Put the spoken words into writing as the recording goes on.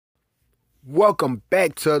Welcome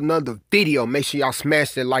back to another video. Make sure y'all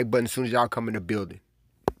smash that like button as soon as y'all come in the building.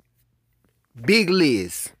 Big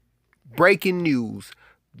Liz. Breaking news.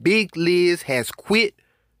 Big Liz has quit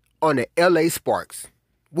on the LA Sparks.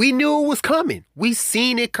 We knew it was coming. We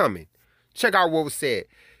seen it coming. Check out what was said.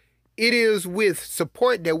 It is with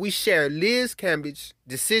support that we share Liz Cambage's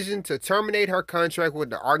decision to terminate her contract with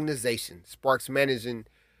the organization, Sparks managing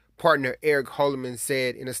partner Eric Holman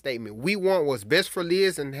said in a statement. We want what's best for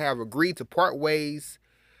Liz and have agreed to part ways.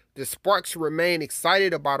 The Sparks remain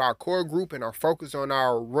excited about our core group and are focused on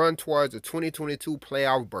our run towards the 2022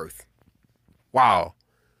 playoff berth. Wow.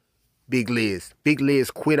 Big Liz. Big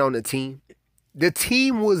Liz quit on the team. The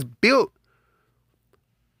team was built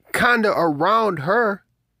kind of around her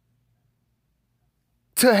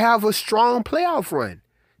to have a strong playoff run.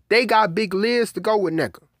 They got Big Liz to go with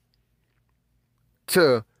Necker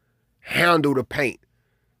to handle the paint.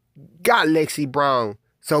 Got Lexi Brown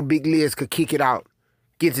so Big Liz could kick it out.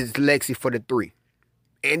 Gets it to Lexi for the three.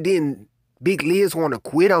 And then Big Liz want to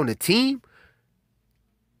quit on the team?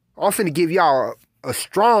 I'm finna give y'all a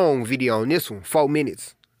strong video on this one. 4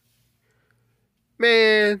 minutes.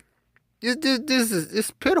 Man, this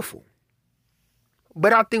is pitiful.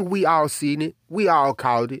 But I think we all seen it. We all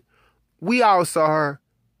called it. We all saw her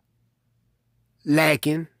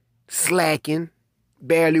lacking, slacking,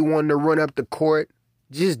 barely wanting to run up the court.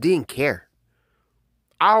 Just didn't care.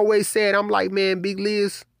 I always said, I'm like, man, Big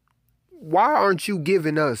Liz, why aren't you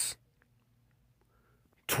giving us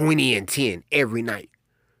 20 and 10 every night?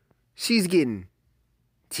 She's getting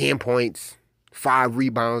 10 points, 5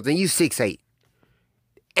 rebounds, and you 6'8".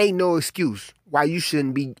 Ain't no excuse why you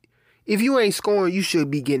shouldn't be. If you ain't scoring, you should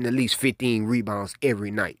be getting at least 15 rebounds every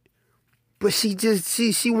night. But she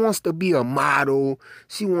wants to be a model.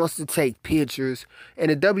 She wants to take pictures. And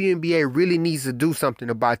the WNBA really needs to do something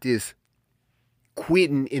about this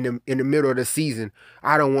quitting in the middle of the season.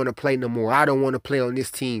 I don't want to play no more. I don't want to play on this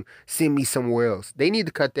team. Send me somewhere else. They need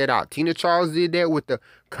to cut that out. Tina Charles did that with the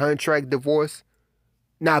contract divorce.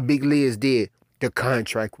 Now Big Liz did the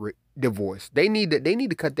contract divorce. They need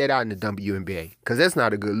to cut that out in the WNBA because that's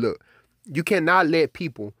not a good look. You cannot let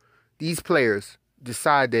people, these players,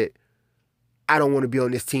 decide that I don't want to be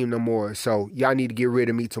on this team no more, so y'all need to get rid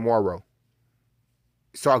of me tomorrow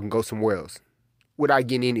so I can go somewhere else without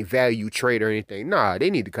getting any value trade or anything. Nah, they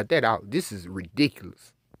need to cut that out. This is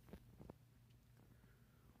ridiculous.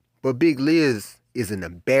 But Big Liz is an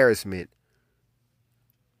embarrassment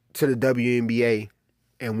to the WNBA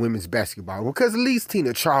and women's basketball because at least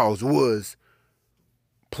Tina Charles was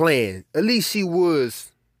playing. At least she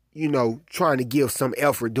was, trying to give some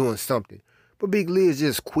effort doing something. But Big Liz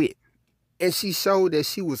just quit. And she showed that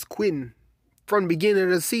she was quitting from the beginning of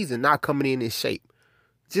the season, not coming in shape.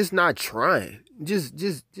 Just not trying. Just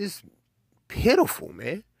pitiful,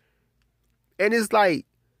 man. And it's like,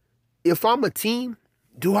 if I'm a team,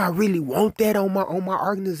 do I really want that on my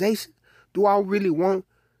organization? Do I really want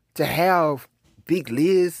to have Big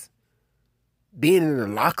Liz being in the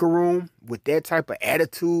locker room with that type of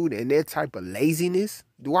attitude and that type of laziness?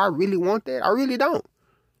 Do I really want that? I really don't.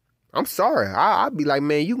 I'm sorry. I'd be like,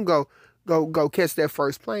 man, you can go catch that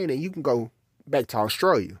first plane and you can go back to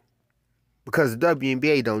Australia. Because the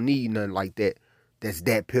WNBA don't need nothing like that that's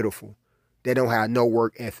that pitiful. They don't have no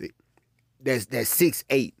work ethic. That's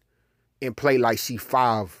 6'8" and play like she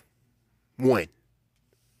 5'1".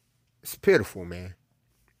 It's pitiful, man.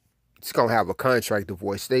 It's going to have a contract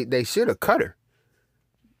divorce. They should have cut her.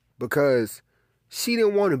 Because she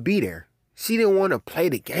didn't want to be there. She didn't want to play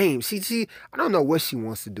the game. She I don't know what she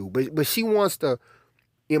wants to do, but she wants to,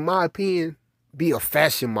 in my opinion, be a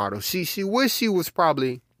fashion model. She wish she was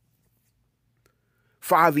probably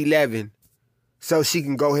 5'11", so she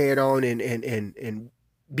can go ahead on and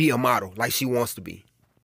be a model like she wants to be.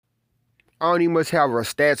 I don't even much have her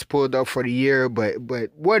stats pulled up for the year, but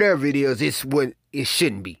whatever it is, it's what it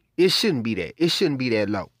shouldn't be. It shouldn't be that. It shouldn't be that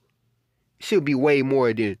low. It should be way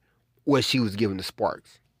more than what she was giving the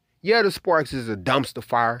Sparks. Yeah, the Sparks is a dumpster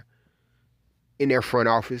fire in their front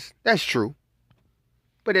office. That's true.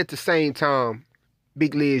 But at the same time,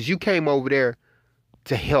 Big Liz, you came over there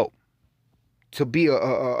to help. To be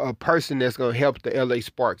a person that's going to help the LA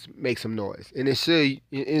Sparks make some noise. And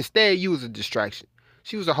instead, you was a distraction.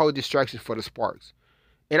 She was a whole distraction for the Sparks.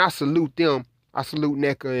 And I salute them. I salute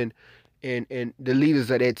Necker and the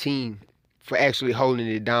leaders of that team for actually holding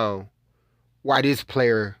it down while this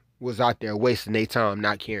player was out there wasting their time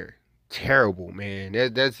not caring. Terrible, man.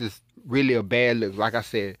 That's just really a bad look, like I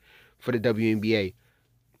said, for the WNBA.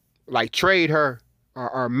 Like, trade her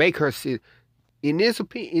or make her sit. In this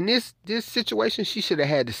situation, she should have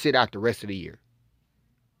had to sit out the rest of the year.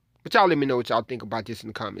 But y'all let me know what y'all think about this in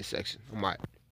the comment section. I'm out.